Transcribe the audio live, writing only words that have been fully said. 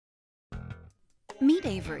Meet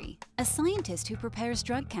Avery, a scientist who prepares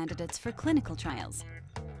drug candidates for clinical trials.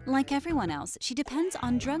 Like everyone else, she depends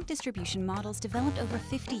on drug distribution models developed over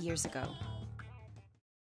 50 years ago.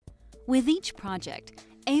 With each project,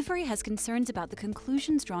 Avery has concerns about the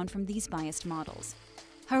conclusions drawn from these biased models.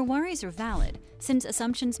 Her worries are valid, since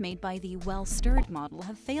assumptions made by the well-stirred model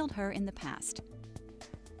have failed her in the past.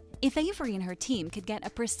 If Avery and her team could get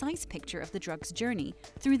a precise picture of the drug's journey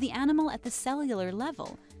through the animal at the cellular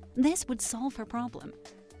level, this would solve her problem.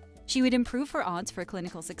 She would improve her odds for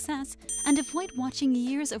clinical success and avoid watching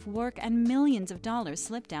years of work and millions of dollars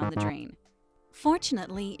slip down the drain.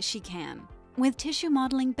 Fortunately, she can, with tissue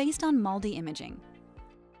modeling based on MALDI imaging.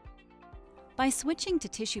 By switching to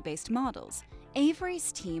tissue-based models,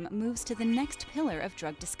 Avery's team moves to the next pillar of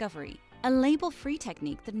drug discovery, a label-free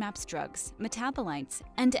technique that maps drugs, metabolites,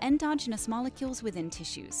 and endogenous molecules within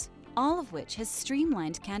tissues, all of which has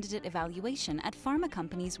streamlined candidate evaluation at pharma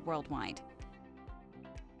companies worldwide.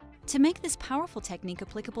 To make this powerful technique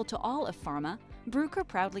applicable to all of pharma, Bruker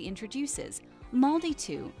proudly introduces MALDI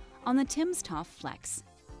 2 on the timsTOF Flex.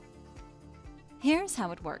 Here's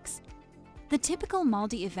how it works. The typical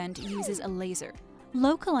MALDI event uses a laser,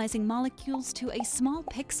 localizing molecules to a small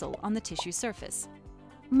pixel on the tissue surface.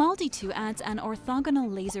 MALDI 2 adds an orthogonal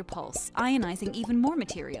laser pulse, ionizing even more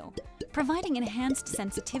material, providing enhanced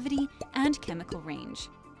sensitivity and chemical range.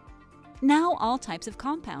 Now all types of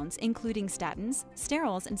compounds, including statins,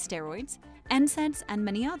 sterols and steroids, NSAIDs and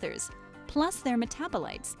many others, plus their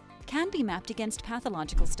metabolites, can be mapped against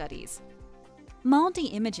pathological studies.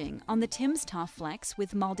 MALDI imaging on the timsTOF Flex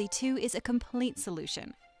with MALDI 2 is a complete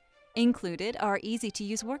solution. Included are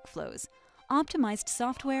easy-to-use workflows, optimized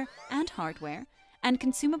software and hardware, and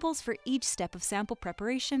consumables for each step of sample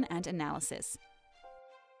preparation and analysis.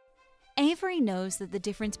 Avery knows that the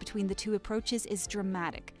difference between the two approaches is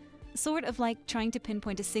dramatic, sort of like trying to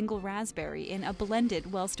pinpoint a single raspberry in a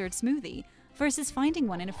blended, well-stirred smoothie versus finding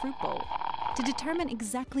one in a fruit bowl, to determine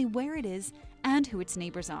exactly where it is and who its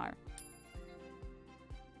neighbors are.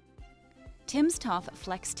 timsTOF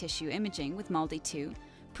Flex tissue imaging with MALDI 2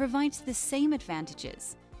 provides the same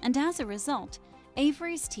advantages, and as a result,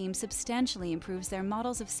 Avery's team substantially improves their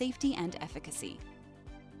models of safety and efficacy.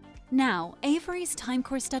 Now, Avery's time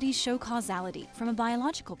course studies show causality from a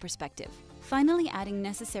biological perspective, finally adding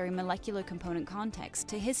necessary molecular component context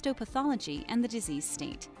to histopathology and the disease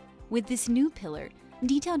state. With this new pillar,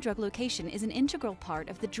 detailed drug location is an integral part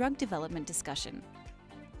of the drug development discussion.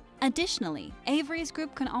 Additionally, Avery's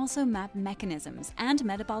group can also map mechanisms and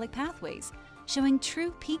metabolic pathways, showing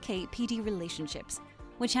true PK-PD relationships,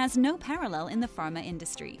 which has no parallel in the pharma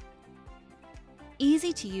industry.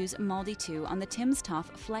 Easy-to-use MALDI 2 on the timsTOF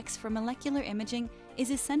Flex for molecular imaging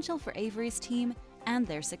is essential for Avery's team and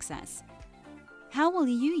their success. How will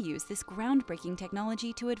you use this groundbreaking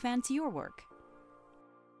technology to advance your work?